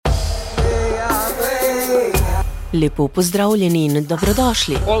Lepo pozdravljeni in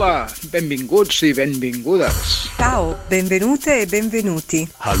dobrodošli. Hola, benvinguts i benvingudes. Ciao, benvenute e benvenuti.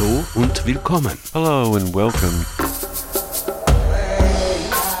 Hallo und willkommen. Hello and welcome.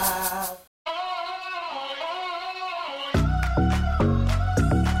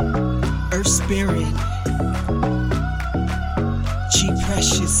 Earth Spirit, G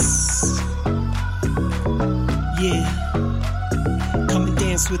Precious, yeah, come and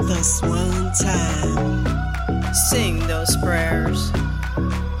dance with us one time. Sing those prayers,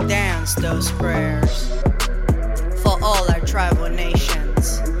 dance those prayers, for all our tribal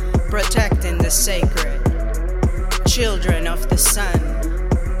nations, protecting the sacred, children of the sun,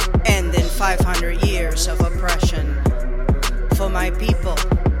 ending 500 years of oppression, for my people,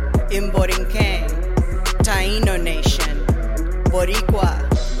 in Borinquen, Taino Nation, Boricua,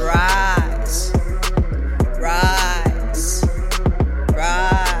 rise, rise,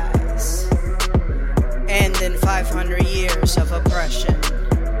 rise. Ending 500 years of oppression,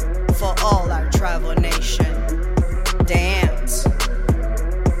 for all our tribal nation. Dance,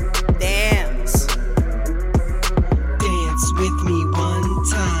 dance. Dance with me one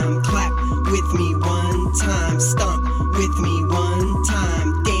time, clap with me one time, stomp with me one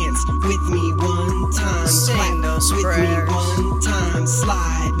time, dance with me one time, Sing clap those with prayers. me one time,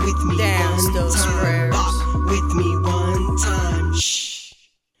 slide with me Dance one those time, prayers. bop with me one time. Shh.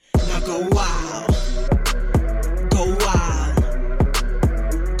 Now go wild, go wild,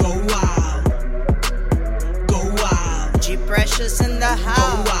 go wild, go wild, G Precious in the go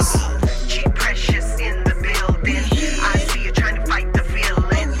house. wild. G Precious in the building. I see you trying to fight the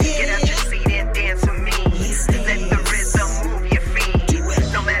feeling. Get out your seat and dance with me. Let the rhythm move your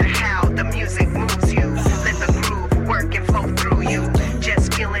feet. No matter how the music moves you, let the groove work and flow through you.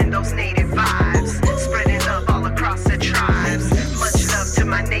 Just feeling those native vibes, spreading love all across the tribes. Much love to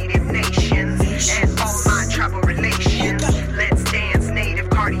my native nations and all my tribal relations. Let's dance native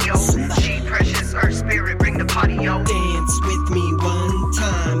cardio. G Precious, Earth Spirit, bring the party, yo. Dance with me one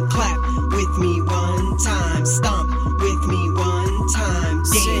time, clap with me one time, stomp with me one time,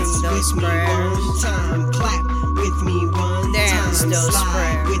 Sing dance those with me prayers. one time, clap with me one Dance time, those slide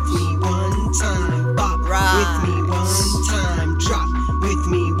prayers. with me one time, bop with me one time, drop with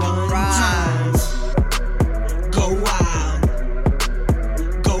me one time. Rise. Go wild,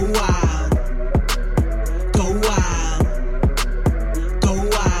 go wild, go wild, go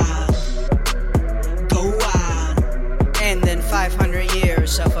wild, go wild. Ending 500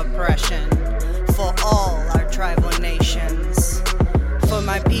 years of oppression, for all our tribal nations, for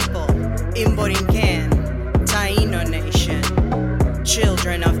my people in Borinquen, Taino Nation,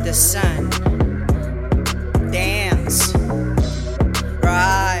 children of the sun. Dance,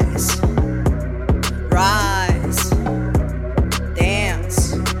 rise, rise,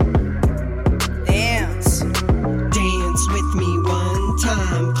 dance, dance. Dance with me one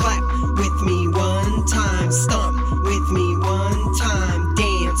time, clap with me one time, stomp with me one time,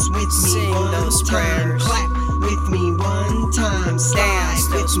 dance with me Sing one those time, prayers. clap with me one time, slide Dance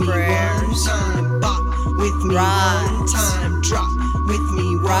with those me prayers. one time, bop with me Rise. one time, drop with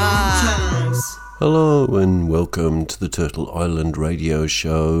me one time. Rise. Hello and welcome to the Turtle Island Radio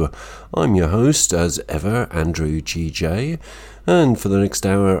Show. I'm your host, as ever, Andrew GJ, and for the next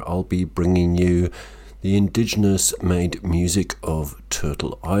hour I'll be bringing you the indigenous-made music of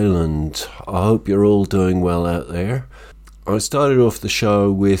Turtle Island. I hope you're all doing well out there. I started off the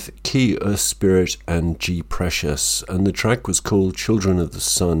show with Key Earth Spirit and G Precious, and the track was called Children of the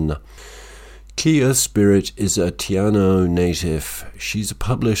Sun. Key Earth Spirit is a Taino native. She's a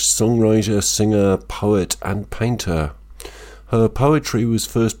published songwriter, singer, poet and painter. Her poetry was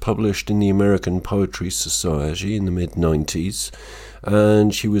first published in the American Poetry Society in the mid-90s,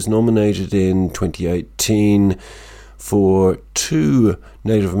 and she was nominated in 2018 for 2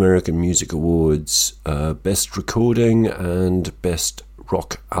 Native American Music Awards, Best Recording and Best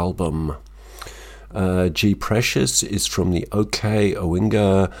Rock Album. G Precious is from the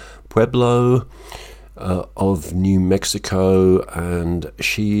Owinga Pueblo of New Mexico, and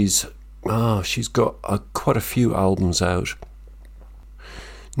she's got quite a few albums out.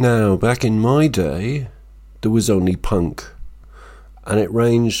 Now, back in my day, there was only punk, and it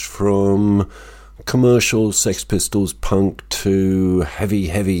ranged from commercial Sex Pistols punk to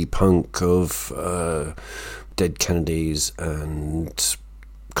heavy punk of Dead Kennedys and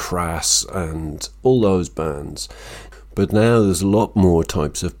Crass and all those bands. But now there's a lot more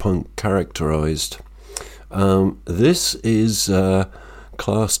types of punk characterised. This is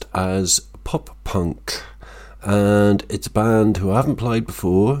classed as pop punk, and it's a band who I haven't played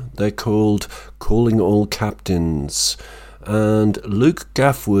before. They're called Calling All Captains, and Luke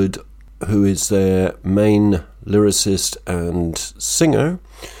Gaffwood, who is their main lyricist and singer,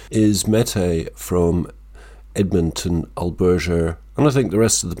 is Mete from Edmonton, Alberta, and I think the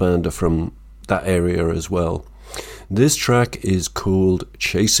rest of the band are from that area as well. This track is called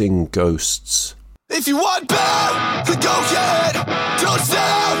Chasing Ghosts. If you want bad, then go get it. Don't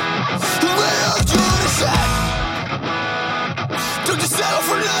stop. Live your set. Don't just settle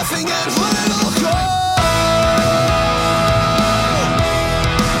for nothing and let it all go.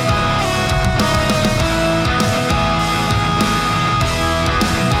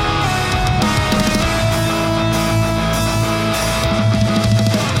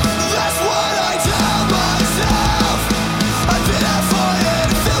 That's what I tell myself. I've been out for it,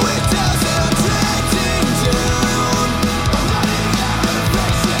 filled with doubts and I'm drifting down. I'm not even out of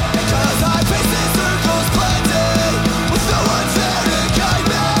affection, 'cause I face in circles blending with no one there to guide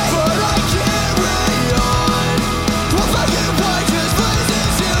me. But I carry on, while black and white just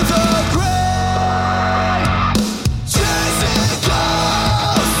blazes to the grave. Chasing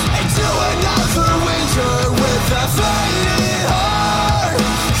ghosts into another winter with a faded heart.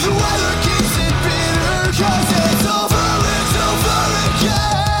 The weather keeps it bitter 'cause it's over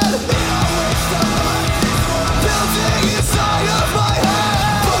again. Building inside of my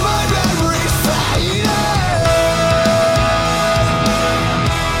head, but my memory's fading.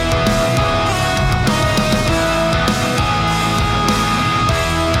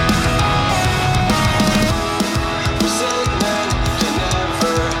 Resentment can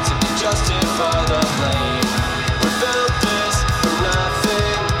never justify the blame. We built this for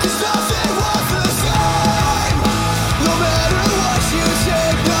nothing, 'cause nothing was the same. No matter what you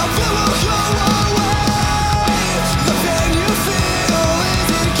take, nothing will go away. The pain you feel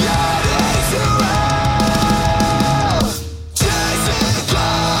isn't getting to rest. Chasing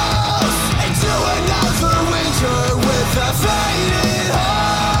ghosts into another winter with a faded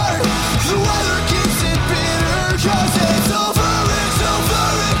heart. The weather keeps it bitter 'cause it's over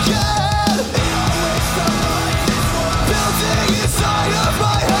again. Building inside of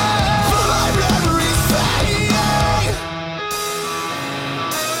my head, but my memory's fading.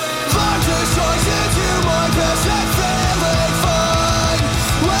 Learn to choice into my best and feeling fine.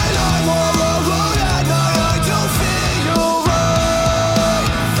 When I'm all alone at night, I don't feel right.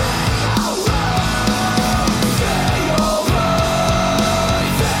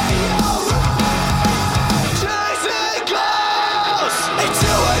 Chasing ghosts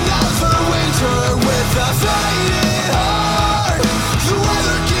into another winter with a faded heart. The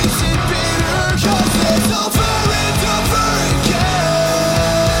weather keeps it bitter 'cause it's over again.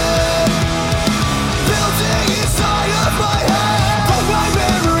 Building inside of my head, but my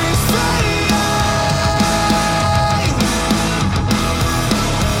memory's fading.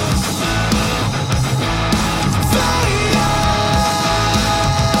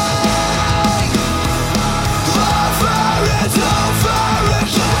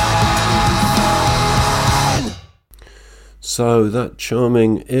 So that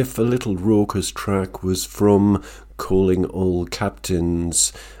charming, if a little raucous track was from Calling All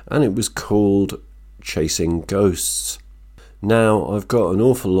Captains, and it was called Chasing Ghosts. Now, I've got an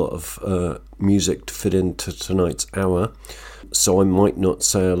awful lot of music to fit into tonight's hour, so I might not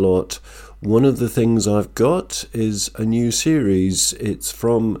say a lot. One of the things I've got is a new series. It's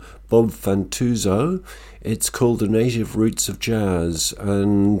from Bob Fantuzzo. It's called The Native Roots of Jazz,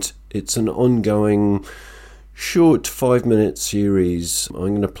 and it's an ongoing short 5-minute series. I'm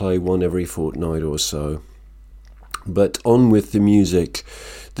going to play one every fortnight or so. But on with the music.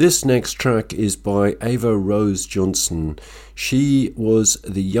 This next track is by Ava Rose Johnson. She was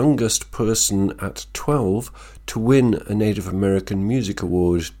the youngest person at 12 to win a Native American Music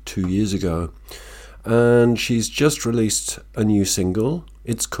Award 2 years ago. And she's just released a new single.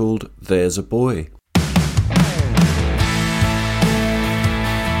 It's called There's a Boy.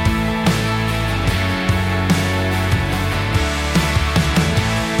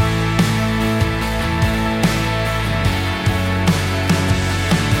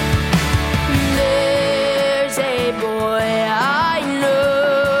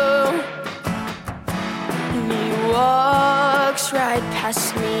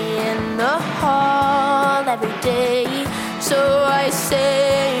 Past me in the hall every day, so I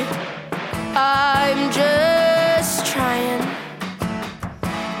say I'm just trying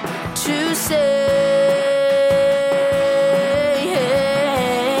to say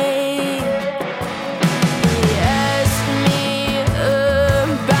he asked me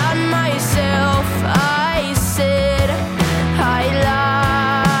about myself. I said I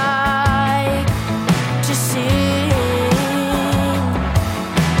like to see.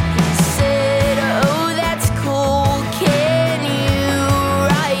 Said, oh, that's cool. Can you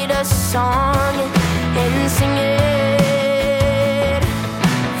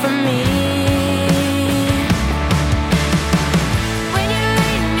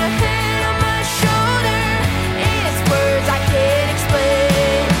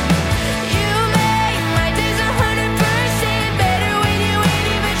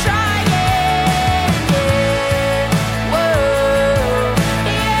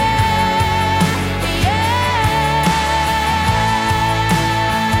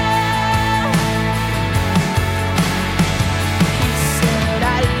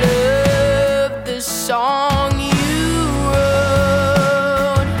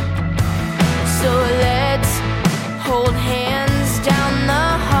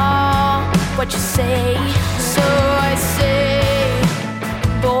what you say. So I say,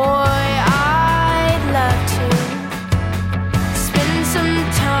 boy, I'd love to spend some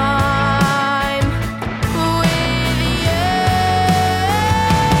time with you.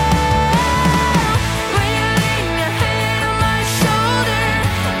 When you're laying your head on my shoulder,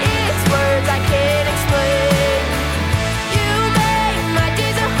 it's words I can't explain. You make my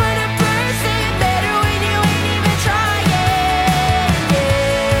days 100% better when you ain't even trying.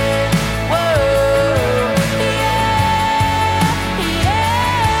 Yeah, whoa, yeah,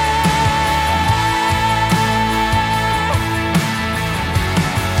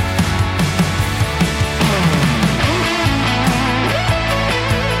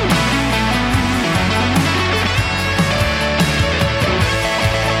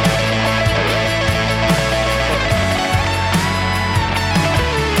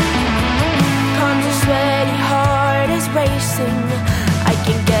 Comes a sweaty heart is racing. I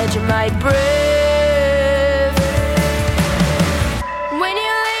can catch my breath. When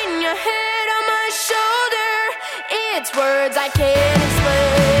you're laying your head on my shoulder, it's words I can't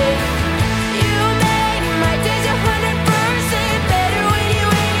explain. You make my days 100% better when you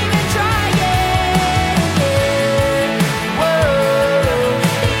ain't even trying. Yeah, whoa,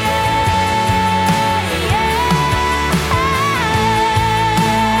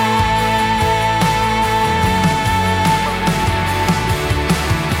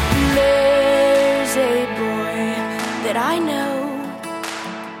 There's a boy that I know,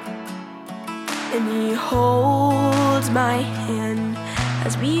 and he holds my hand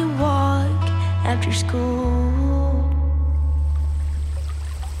as we walk after school.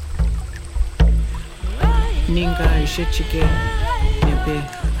 Ninga ishechike nebe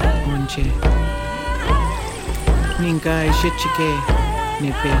onje. Ninga ishechike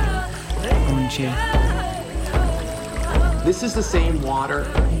nebe onje. This is the same water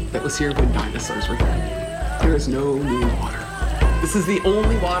that was here when dinosaurs were here. There is no new water. This is the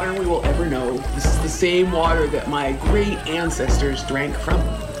only water we will ever know. This is the same water that my great ancestors drank from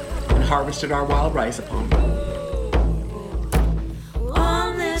and harvested our wild rice upon.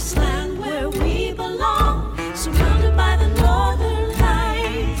 On this land where we belong, surrounded by the northern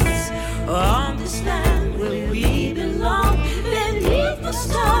lights. On this land where we belong, beneath the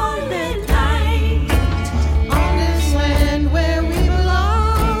starlit night. On this land where we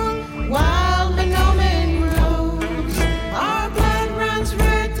belong, wild Monoman grows. Our blood runs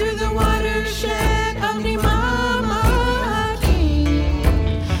red through the watershed of Nimama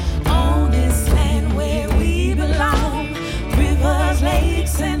King. On this land where we belong, rivers,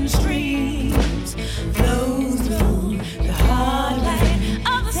 lakes, and streams flow through the heartland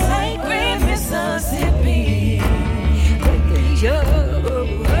of the sacred Mississippi.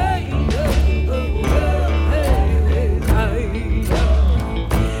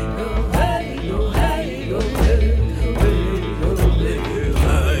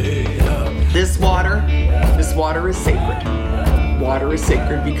 This water is sacred. Water is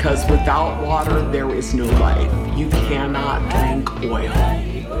sacred because without water there is no life. You cannot drink oil.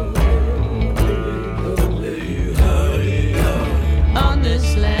 On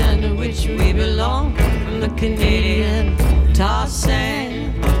this land in which we belong, from the Canadian tar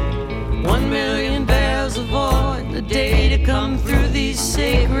sand, 1 million barrels of oil in the day to come through these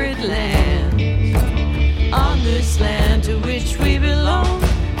sacred lands. On this land to which we belong,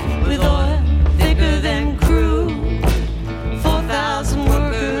 with oil thicker than crude, 4,000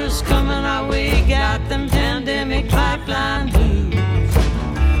 workers coming our way, got them pandemic pipeline blues.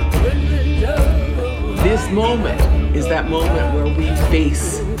 This moment is that moment where we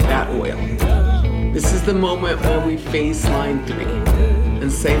face that oil. This is the moment where we face line 3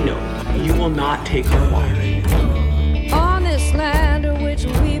 and say, no, you will not take our water. On this land to which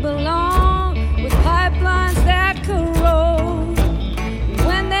we belong, with pipelines that corrode.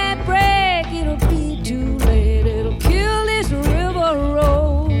 When they break, it'll be too late. It'll kill this river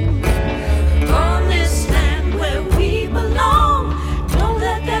road. On this land where we belong, don't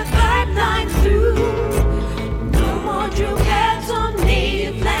let that pipeline through. No more drill pads on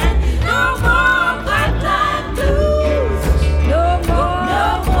native land. No more pipeline blues. No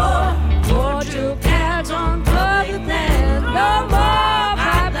more drill pads on public land. No more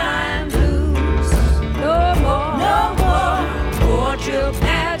pipeline blues. No more drill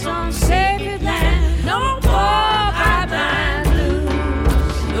pads on sacred land. No more pipeline blues.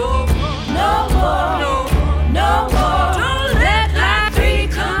 No more. Don't let line 3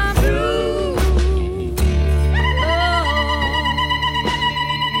 come through.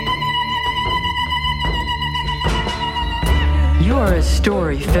 You are a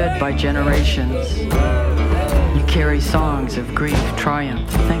story fed by generations. You carry songs of grief, triumph,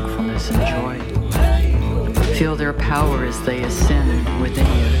 thankfulness, happiness and joy. Feel their power as they ascend within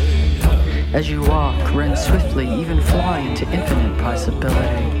you. As you walk, run swiftly, even fly into infinite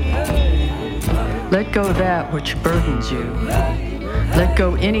possibility. Let go that which burdens you. Let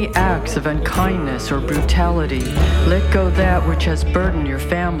go any acts of unkindness or brutality. Let go that which has burdened your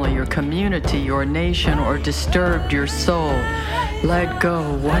family, your community, your nation, or disturbed your soul. Let go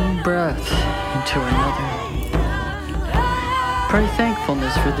one breath into another. Pray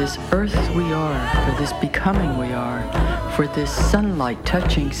thankfulness for this earth we are, for this becoming we are, for this sunlight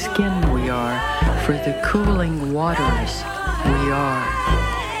touching skin we are, for the cooling waters we are.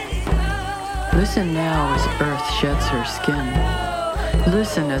 Listen now as earth sheds her skin.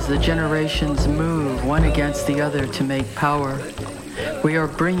 Listen as the generations move one against the other to make power. We are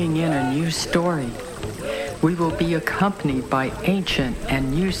bringing in a new story. We will be accompanied by ancient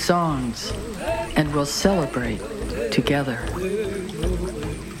and new songs, and will celebrate together.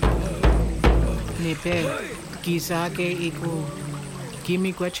 Nipe, kisake iku,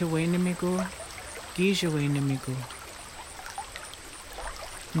 kimi kwachawenemiku, kishawenemiku.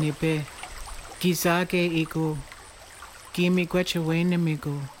 Nipe, kisake iku, kimi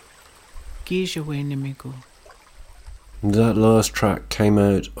kwachawenemiku, kishawenemiku. That last track came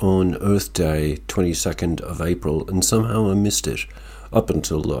out on Earth Day, 22nd of April, and somehow I missed it up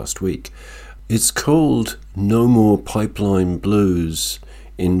until last week. It's called No More Pipeline Blues,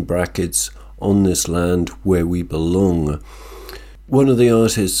 in brackets, On This Land Where We Belong. One of the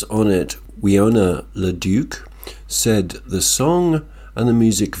artists on it, Wiona LeDuc, said the song and the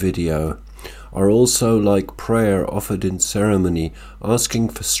music video are also like prayer offered in ceremony, asking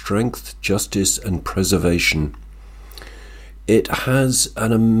for strength, justice and preservation. It has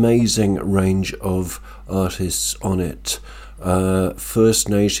an amazing range of artists on it. The First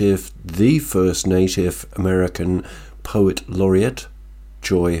Native American Poet Laureate,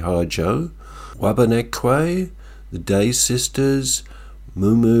 Joy Harjo, Wabanekwe, the Day Sisters,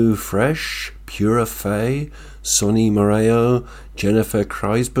 Mumu Fresh, Pura Fay, Sonny Moreo, Jennifer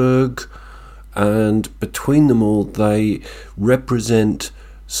Kreisberg, and between them all they represent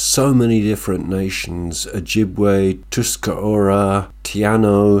so many different nations: Ojibwe, Tuscarora,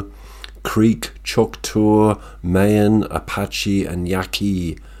 Tiano, Creek, Choctaw, Mayan, Apache and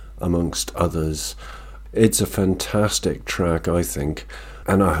Yaqui, amongst others. It's a fantastic track, I think,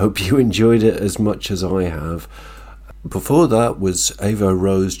 and I hope you enjoyed it as much as I have. Before that was Ava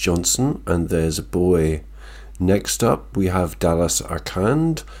Rose Johnson and There's a Boy. Next up we have Dallas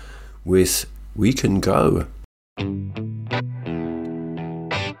Arcand with We Can Go.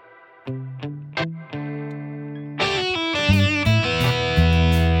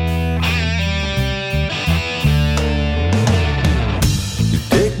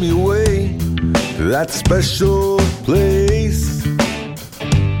 Me away to that special place.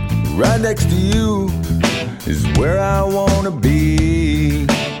 Right next to you is where I wanna be.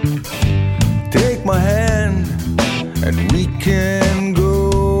 Take my hand and we can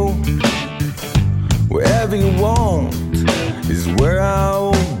go. Wherever you want is where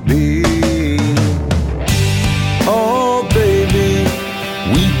I'll be. Oh baby,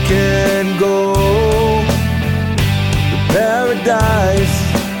 we can go to paradise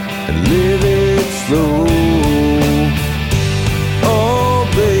and live it slow. Oh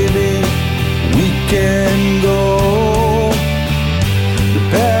baby, we can go to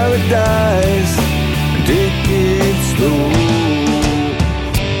paradise and take it slow.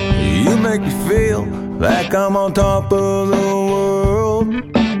 You make me feel like I'm on top of the world.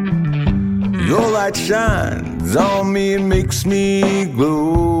 Your light shines on me and makes me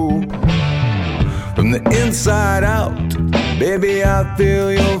glow. From the inside out, baby, I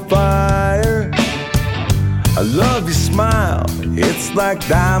feel your fire. I love your smile, it's like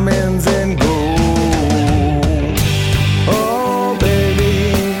diamonds and gold. Oh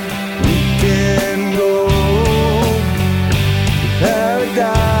baby, we can go to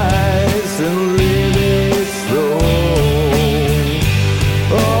paradise and live it slow.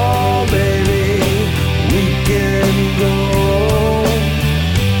 Oh baby, we can go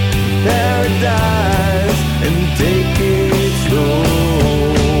to paradise and take it slow.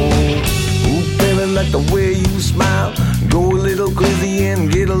 Ooh, baby, like the way you smile. Go a little crazy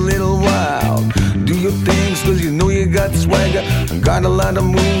and get a little wild. Do your things cause you know you got swagger. Got a lot of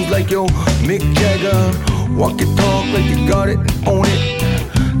moves like yo Mick Jagger. Walk your talk like you got it and own it.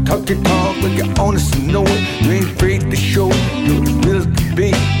 Talk your talk like you're honest and know it. You ain't afraid to show you're as real as can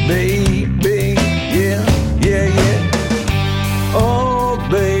be, baby. Yeah, yeah, yeah. Oh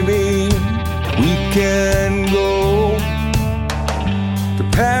baby, we can go to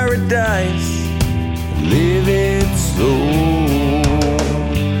paradise, live it slow.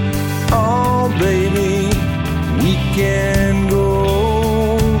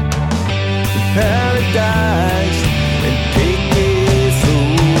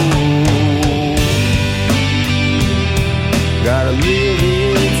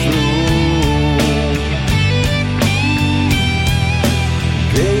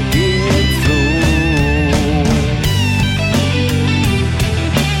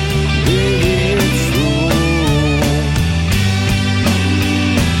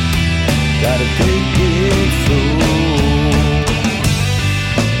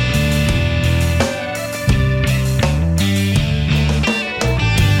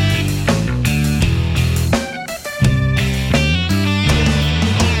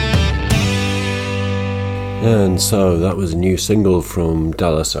 And so that was a new single from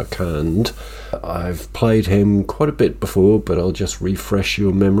Dallas Arcand. I've played him quite a bit before, but I'll just refresh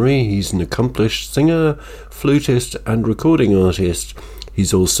your memory. He's an accomplished singer, flutist and recording artist.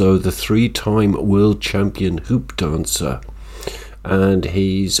 He's also the 3-time world champion hoop dancer. And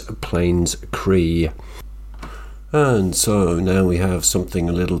he's Plains Cree. And so now we have something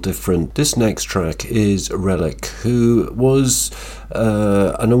a little different. This next track is Relic, who was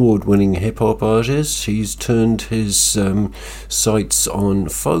an award-winning hip-hop artist. He's turned his sights on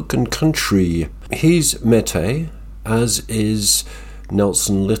folk and country. He's Métis, as is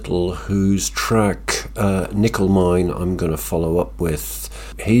Nelson Little, whose track Nickel Mine I'm going to follow up with.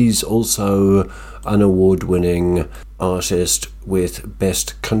 He's also an award-winning artist with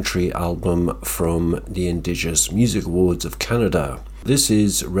Best Country Album from the Indigenous Music Awards of Canada. This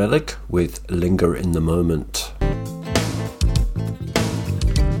is Relic with Linger in the Moment.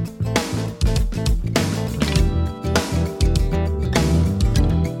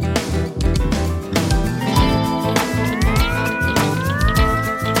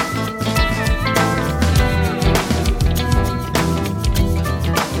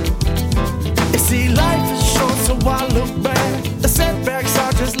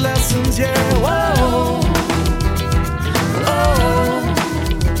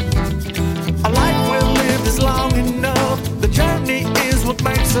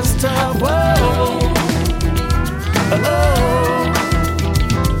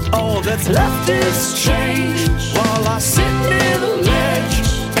 Left is change while I sit near the ledge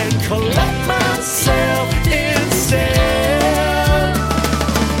and collect myself instead.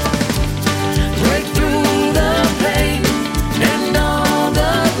 Break through the pain and all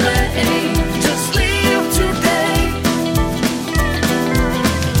the blame. Just live today.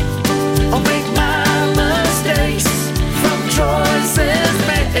 I'll make my mistakes from choices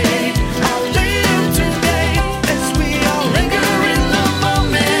made. I'll live today as we all linger in the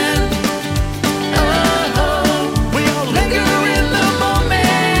moment.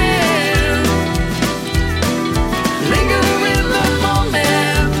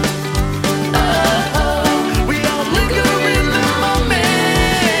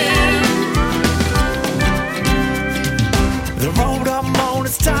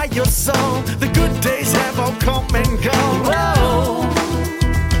 So the good days have all come and gone.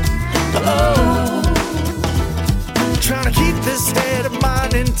 Trying to keep this head of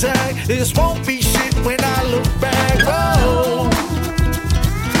mine intact. This won't be shit when I look back.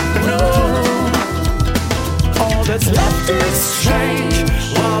 All that's left is strange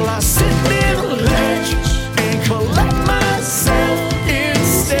while I sit near the ledge and collect myself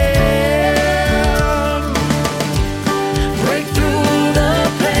instead. Break through the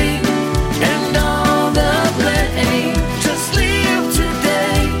pain and all the blame. Just live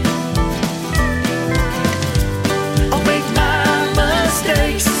today. I'll make my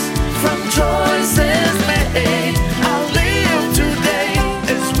mistakes from choices made. I'll live today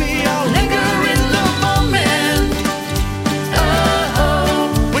as we all linger in the moment.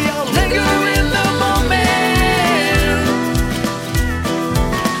 We all linger in the moment.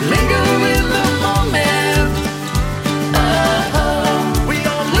 Linger in the moment. We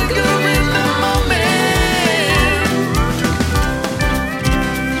all linger in the moment.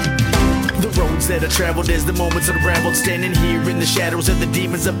 The roads that I traveled as the moments unraveled, standing here in the shadows of the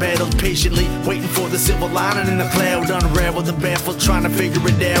demons I battled, patiently waiting for the silver lining in the cloud, unraveled and baffled, trying to figure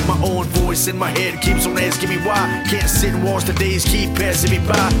it out. My own voice in my head keeps on asking me why. Can't sit and watch the days keep passing me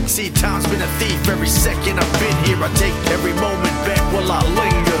by. See, time's been a thief. Every second I've been here, I take every moment back while I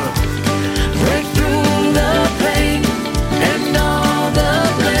linger. Break through the pain and all the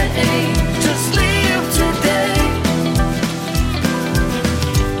blame. Just live today.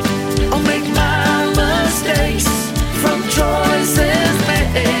 I'll make my mistakes from choices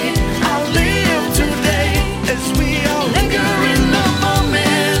made. I'll live today as we all linger in the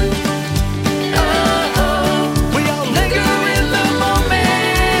moment. We all linger in the moment.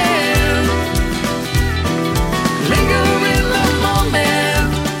 Linger in the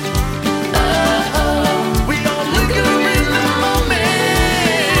moment. We all linger in the moment.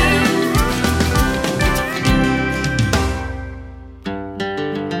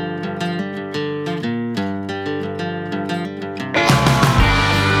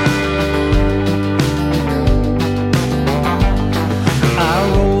 I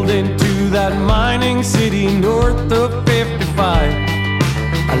rolled into that mining city north of 55.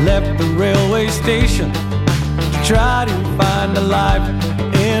 I left the railway station to try to find a life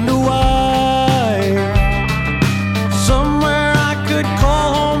and a wife. Somewhere I could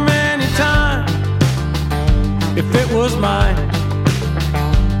call home anytime if it was mine.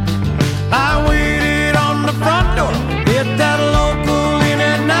 I waited on the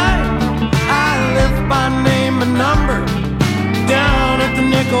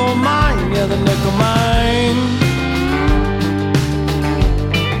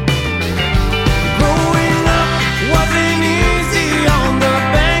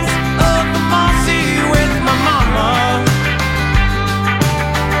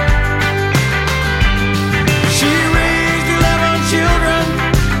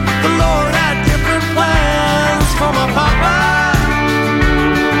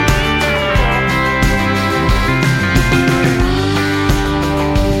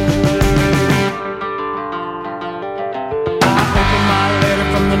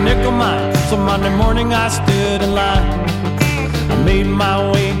So Monday morning I stood in line. I made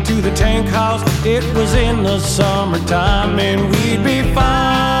my way to the tank house. It was in the summertime and we'd be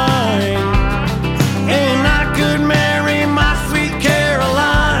fine. And I could marry my sweet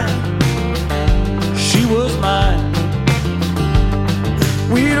Caroline. She was mine.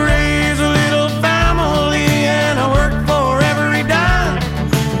 We'd raise a little family and I worked for every dime.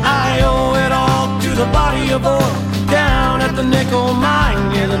 I owe it all to the body of ore down at the nickel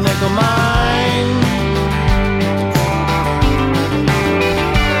mine, yeah, the nickel mine.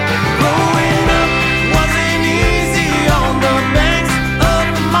 Growing up wasn't easy on the banks of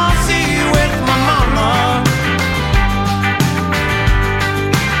the Mossy with my mama.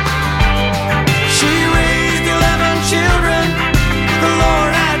 She raised 11 children. The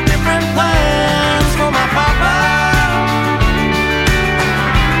Lord had different plans for my papa.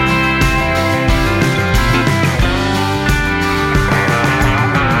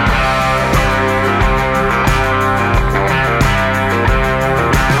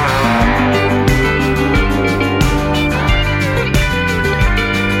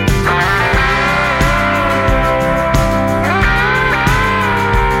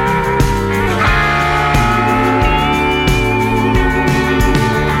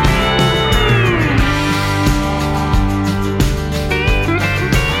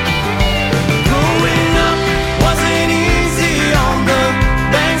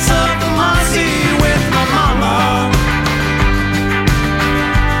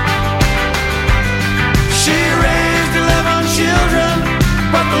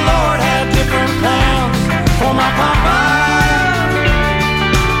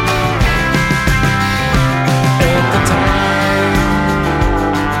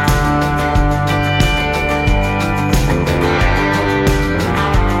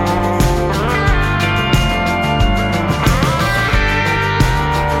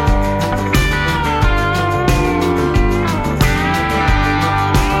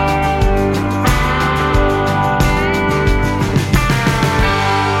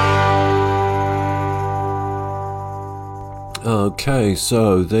 Okay,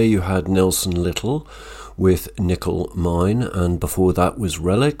 so there you had Nelson Little with Nickel Mine, and before that was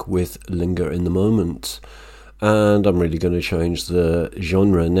Relic with Linger in the Moment. And I'm really going to change the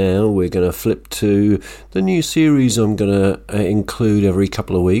genre now. We're going to flip to the new series I'm going to include every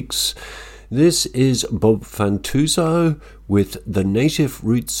couple of weeks. This is Bob Fantuzzo with The Native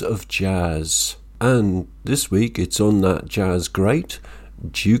Roots of Jazz. And this week it's on that jazz great,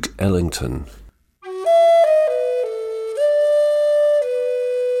 Duke Ellington.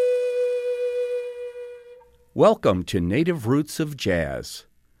 Welcome to Native Roots of Jazz,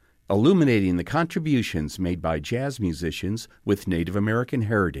 illuminating the contributions made by jazz musicians with Native American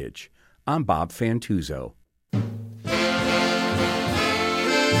heritage. I'm Bob Fantuzzo.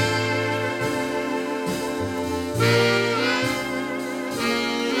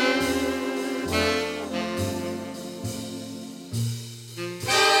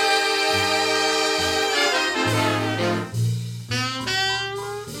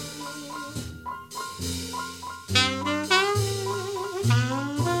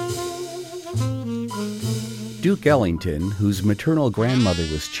 Duke Ellington, whose maternal grandmother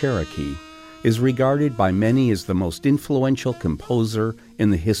was Cherokee, is regarded by many as the most influential composer in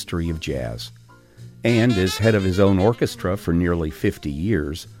the history of jazz. And as head of his own orchestra for nearly 50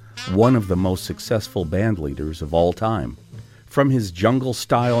 years, one of the most successful band leaders of all time. From his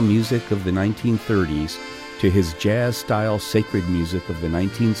jungle-style music of the 1930s to his jazz-style sacred music of the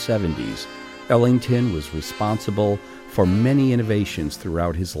 1970s, Ellington was responsible for many innovations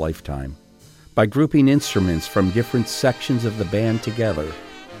throughout his lifetime. By grouping instruments from different sections of the band together,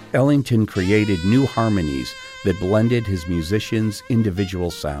 Ellington created new harmonies that blended his musicians'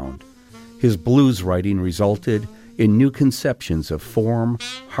 individual sound. His blues writing resulted in new conceptions of form,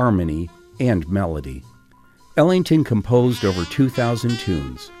 harmony, and melody. Ellington composed over 2,000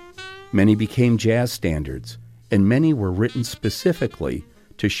 tunes. Many became jazz standards, and many were written specifically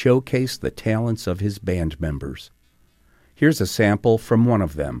to showcase the talents of his band members. Here's a sample from one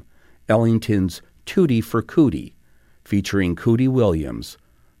of them, Ellington's Tootie for Cootie, featuring Cootie Williams,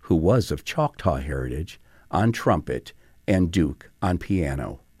 who was of Choctaw heritage, on trumpet, and Duke on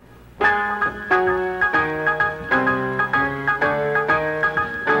piano.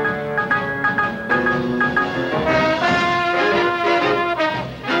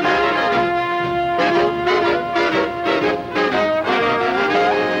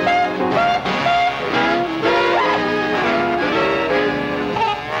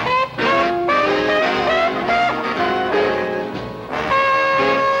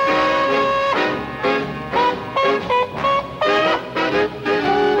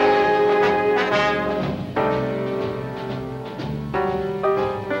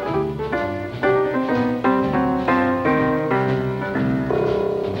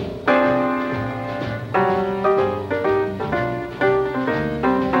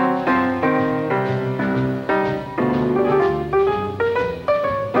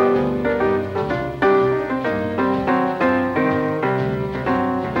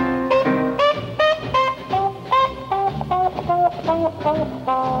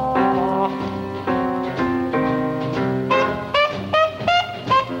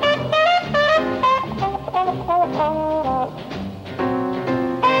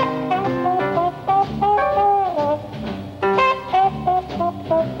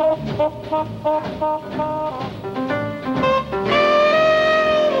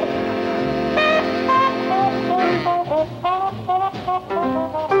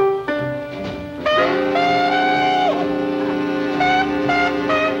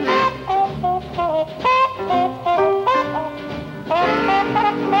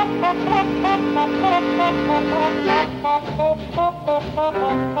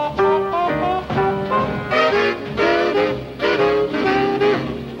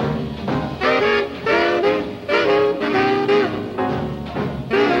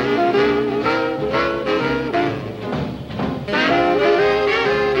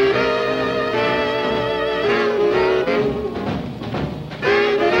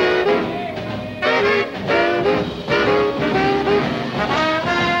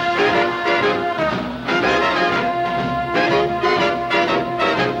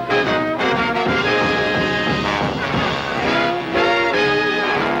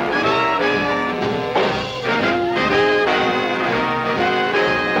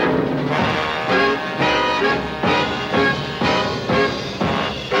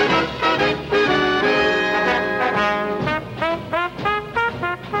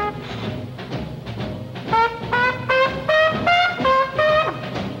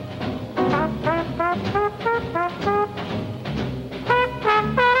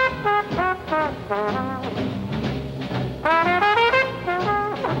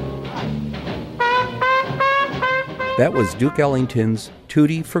 That was Duke Ellington's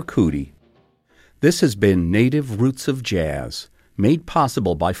Tutti for Cootie. This has been Native Roots of Jazz, made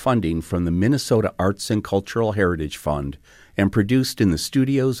possible by funding from the Minnesota Arts and Cultural Heritage Fund and produced in the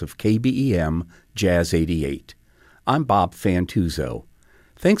studios of KBEM Jazz 88. I'm Bob Fantuzzo.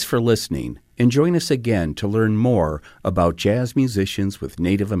 Thanks for listening, and join us again to learn more about jazz musicians with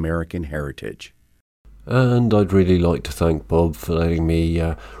Native American heritage. And I'd really like to thank Bob for letting me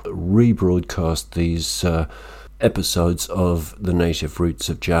rebroadcast these episodes of the Native Roots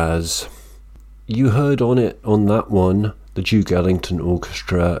of Jazz. You heard on that one the Duke Ellington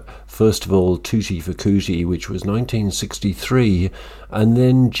Orchestra, first of all Tutti for Cootie, which was 1963, and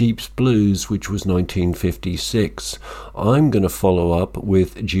then Jeep's Blues, which was 1956. I'm going to follow up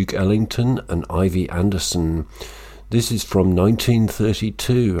with Duke Ellington and Ivy Anderson. This is from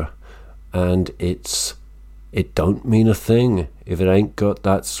 1932, and It Don't Mean a Thing If It Ain't Got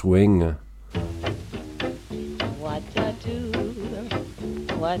That Swing. What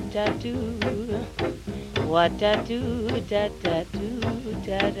I do, what I do, da da do,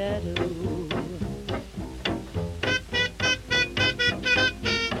 da da do.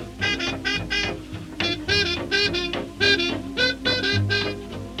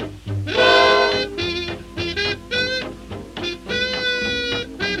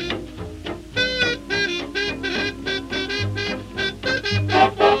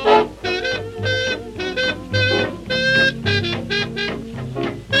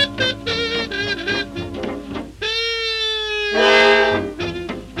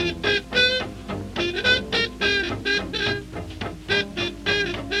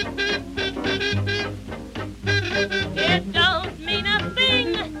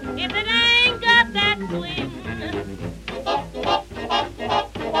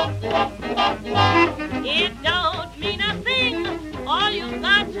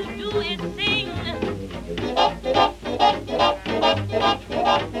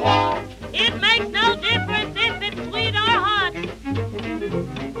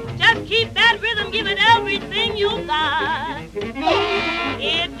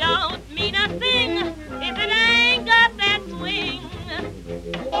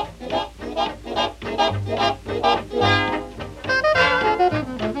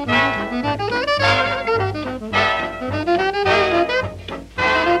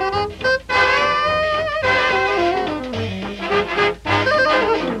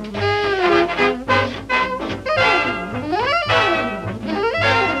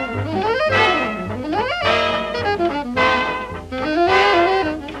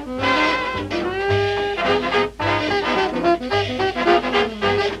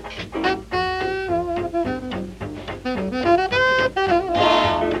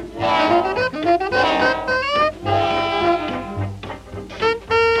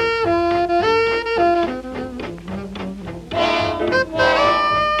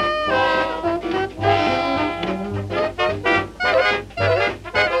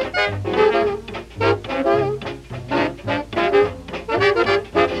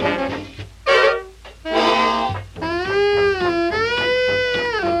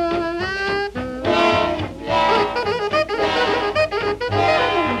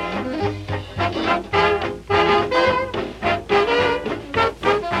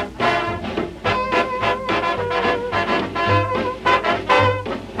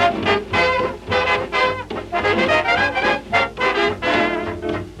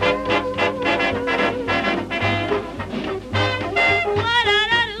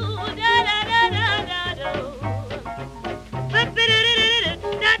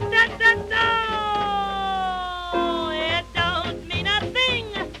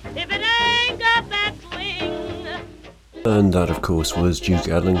 And that, of course, was Duke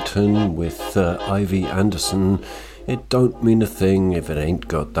Ellington with Ivy Anderson. It Don't Mean a Thing If It Ain't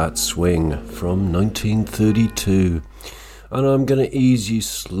Got That Swing from 1932. And I'm going to ease you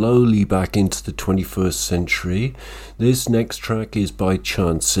slowly back into the 21st century. This next track is by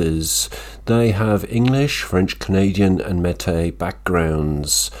Chances. They have English, French, Canadian and Métis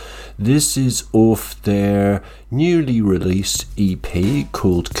backgrounds. This is off their newly released EP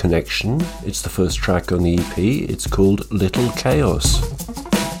called Connection. It's the first track on the EP. It's called Little Chaos.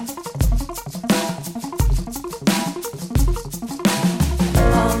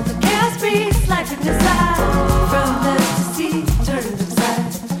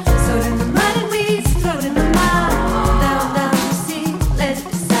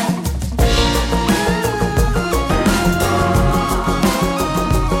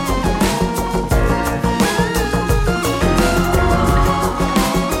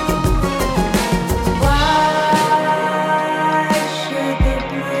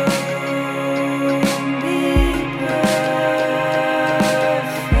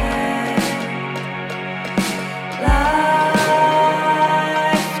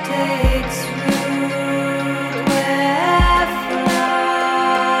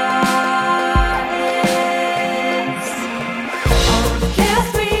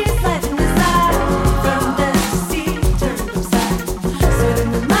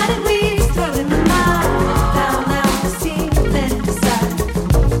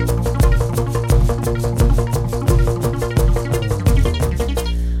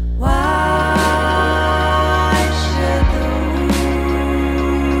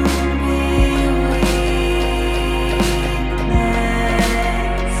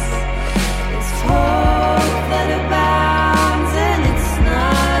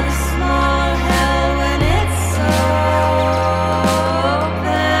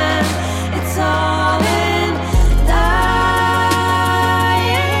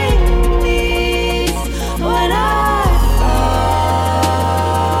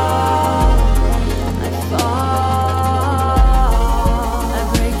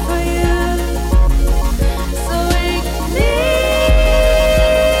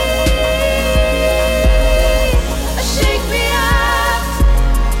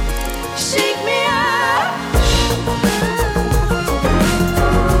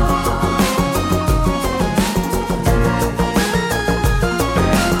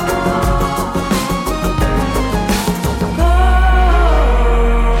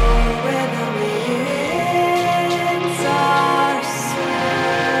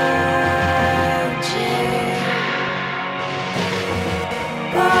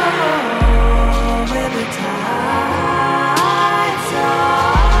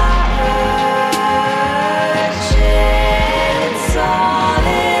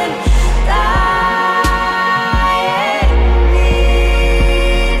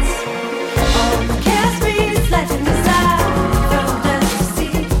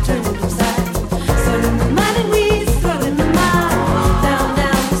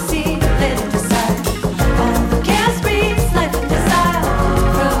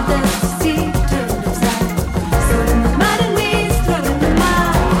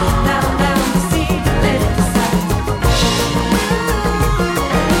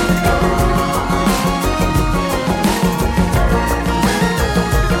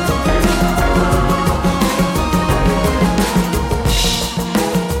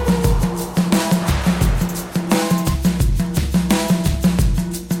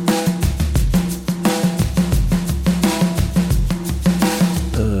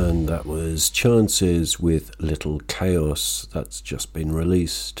 Chances with Little Chaos. That's just been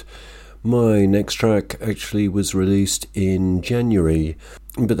released. My next track actually was released in January,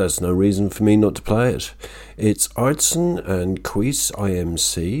 but that's no reason for me not to play it. It's Artson and Quis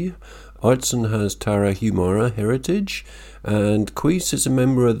IMC. Artson has Tarahumara heritage, and Quis is a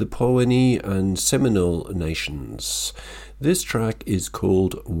member of the Pawnee and Seminole nations. This track is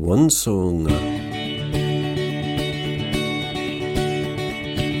called One Song.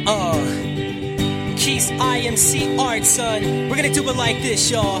 Keys IMC Art, son. We're gonna do it like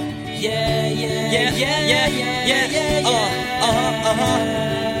this, y'all. Yeah.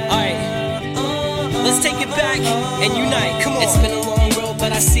 Alright. Let's take it back and unite. Come on. It's been a long road,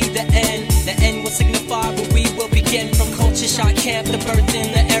 but I see the end. The end will signify where we will begin. From culture shock camp, the birth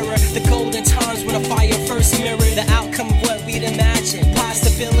in the era. The golden times when a fire first mirrored the outcome of what we'd imagine.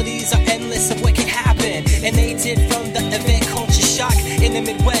 Possibilities are endless of what can happen. And they did from the event culture shock in the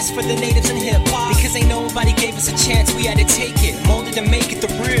Midwest for the natives and hip-hop. Because ain't nobody gave us a chance, we had to take it. Molded to make it the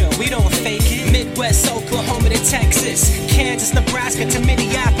real, we don't fake it. Midwest, Oklahoma to Texas, Kansas, Nebraska to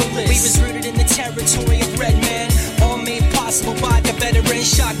Minneapolis. We was rooted in the territory of red men, all made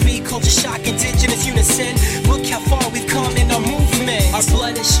free, culture shock, indigenous unison. Look how far we've come in our movement. Our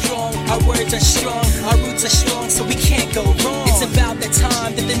blood is strong, our words are strong, our roots are strong, so we can't go wrong. It's about that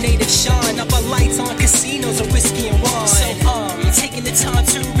time that the natives shine. Up our lights on casinos of whiskey and wine. So taking the time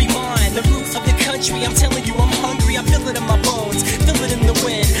to remind the roots of the country. I'm telling you, I'm hungry. I feel it in my bones, feel it in the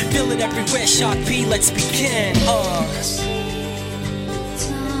wind, feel it everywhere. Shock B, let's begin.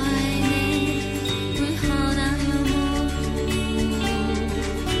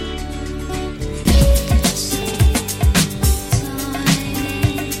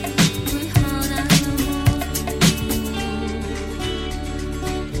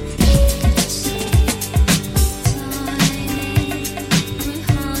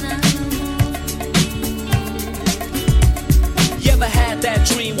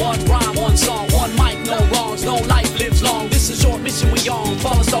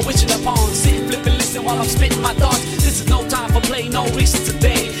 I'm spitting my thoughts. This is no time for play, no reason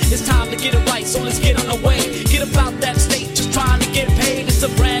today. It's time to get it right, so let's get on the way. Get about that state, just trying to get paid. It's a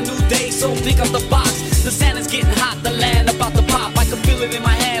brand new day, so think of the box. The sand is getting hot, the land about to pop. I can feel it in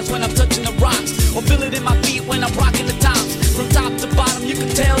my hands when I'm touching the rocks, or feel it in my feet when I'm rocking the tops. From top to bottom, you can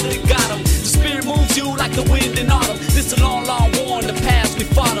tell that it got 'em. The spirit moves you like the wind in autumn. This a long, long war in the past, we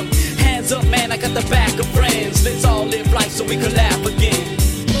fought 'em. Hands up, man, I got the back of friends. Let's all live life so we can laugh again.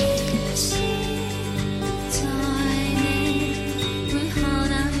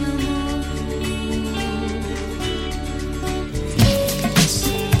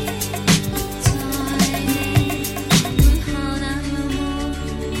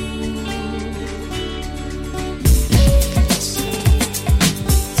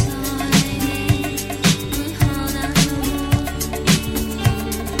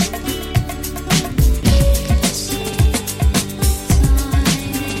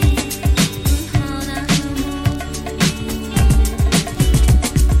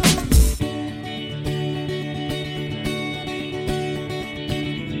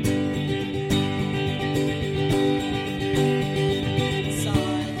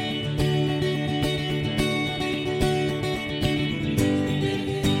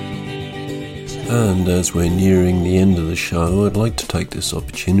 And as we're nearing the end of the show, I'd like to take this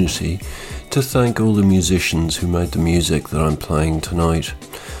opportunity to thank all the musicians who made the music that I'm playing tonight,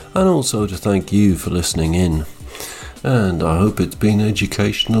 and also to thank you for listening in. And I hope it's been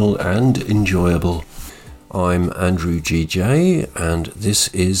educational and enjoyable. I'm Andrew GJ, and this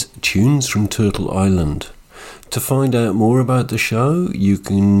is Tunes from Turtle Island. To find out more about the show, you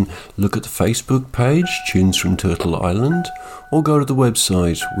can look at the Facebook page, Tunes from Turtle Island, or go to the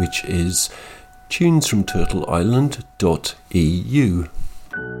website, which is tunesfromturtleisland.eu.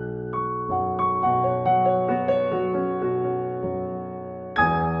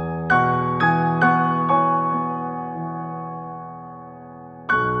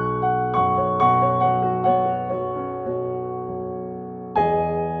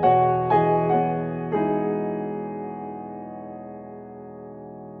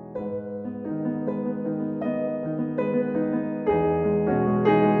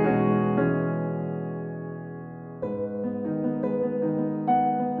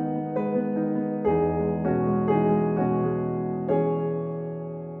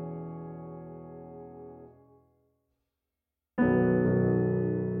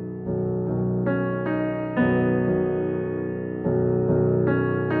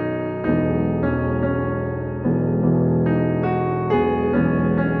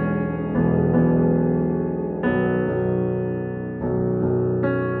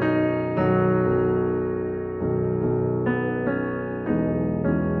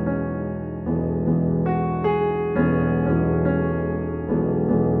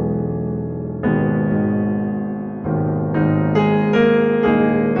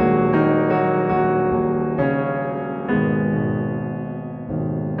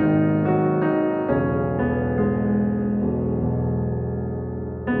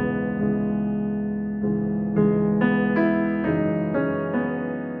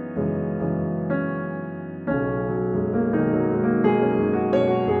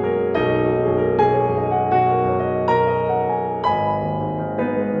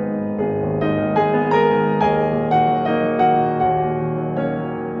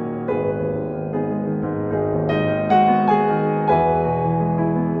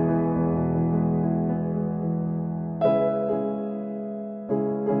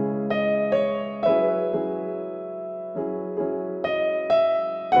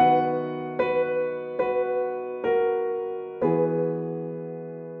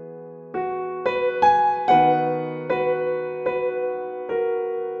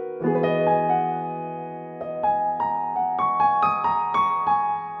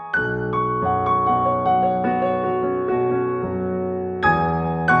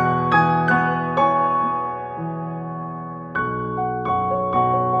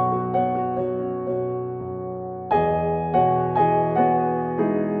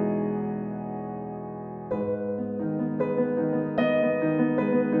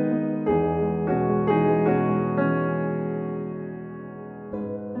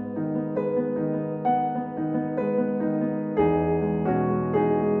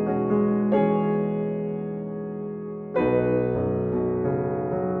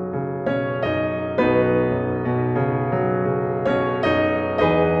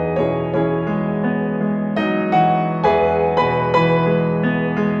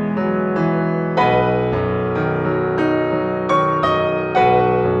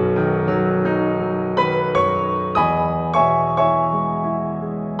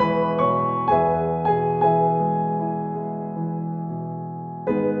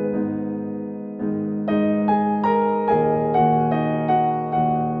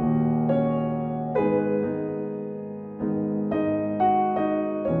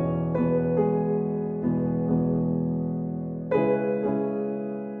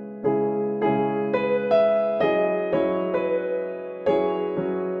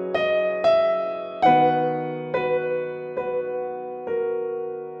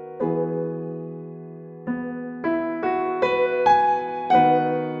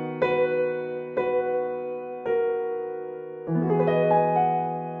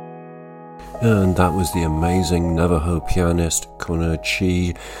 And that was the amazing Navajo pianist Connor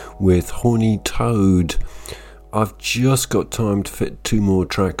Chi with Horny Toad. I've just got time to fit 2 more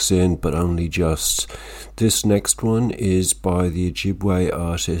tracks in, but only just. This next one is by the Ojibwe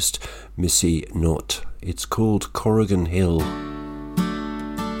artist Missy Knott. It's called Corrigan Hill.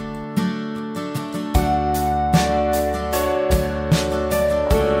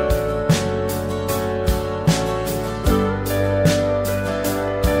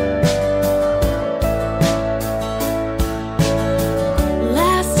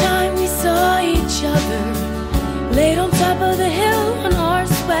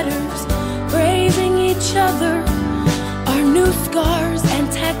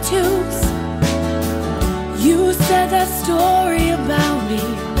 You said that story about me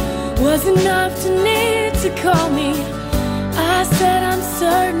was enough to need to call me. I said I'm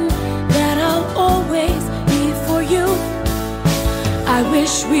certain that I'll always be for you. I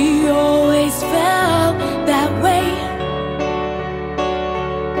wish we always felt that way,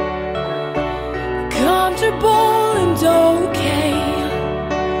 comfortable and okay.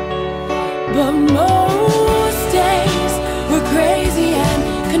 But most days we're crazy and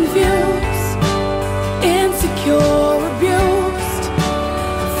confused, insecure, abused,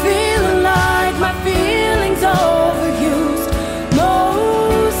 feeling like my feelings overused.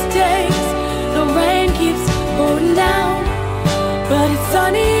 Most days the rain keeps pouring down, but it's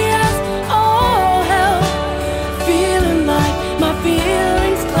sunny as all hell, feeling like my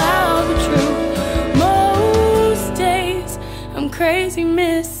feelings cloud the truth. Most days I'm crazy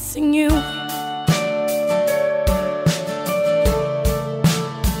missing you.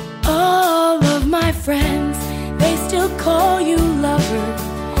 Friends, they still call you lover,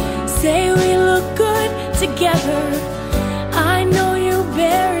 say we look good together. I know you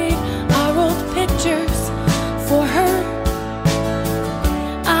buried our old pictures for her.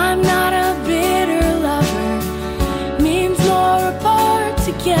 I'm not a bitter lover, means more apart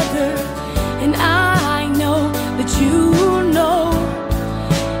together. And I know that you know,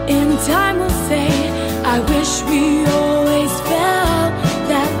 in time we'll say, I wish we always felt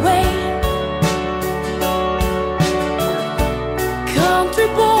that way.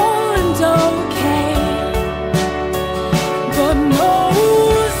 Comfortable and okay, but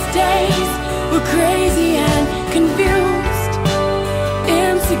most days we're crazy and confused,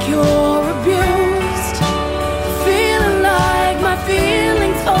 insecure, abused, feeling like my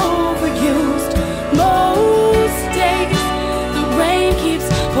feelings overused. Most days the rain keeps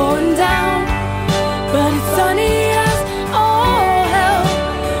pouring down, but it's sunny as all hell,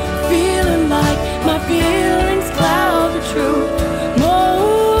 feeling like my feelings cloud the truth.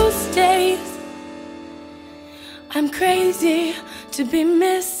 I'm crazy to be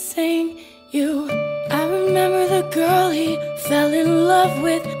missing you. I remember the girl he fell in love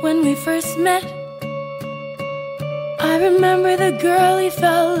with when we first met. I remember the girl he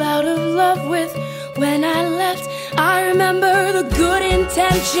fell out of love with when I left. I remember the good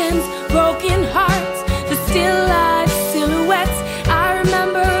intentions, broken hearts, the still life silhouettes. I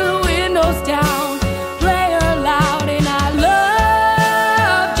remember the windows down, player loud, and I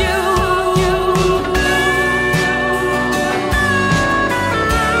loved you.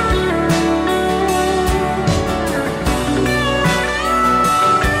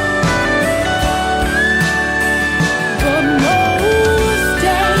 But most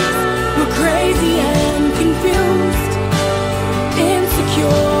days we're crazy and confused,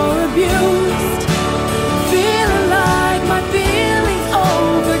 insecure, abused, feeling like my feelings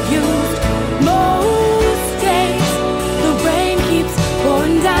overused. Most days the rain keeps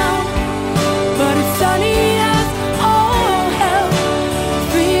pouring down, but it's sunny as all hell,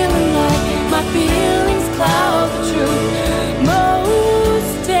 feeling like my feelings cloud the truth.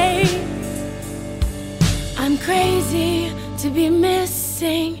 Most days I'm crazy to be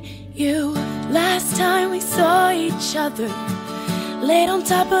missing you. Last time we saw each other, laid on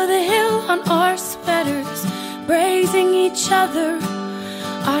top of the hill on our sweaters, praising each other,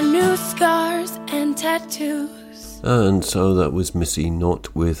 our new scars and tattoos. And so that was Missy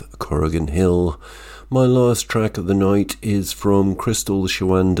Knott with Corrigan Hill. My last track of the night is from Crystal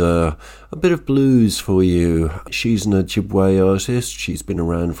Shawanda, a bit of blues for you. She's an Ojibwe artist, she's been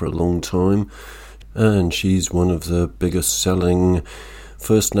around for a long time, and she's one of the biggest selling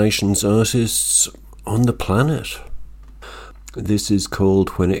First Nations artists on the planet. This is called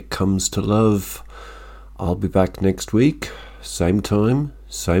When It Comes to Love. I'll be back next week, same time,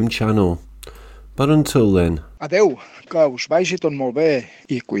 same channel. But until then... Adeu, que us vagi tot molt bé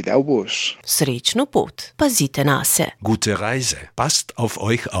i cuideu-vos. Srečno pot, pazite na se. Gute Reise, passt auf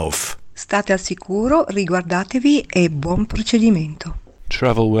euch auf. State al sicuro, riguardatevi e buon procedimento.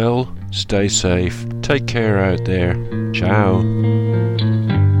 Travel well, stay safe, take care out there. Ciao.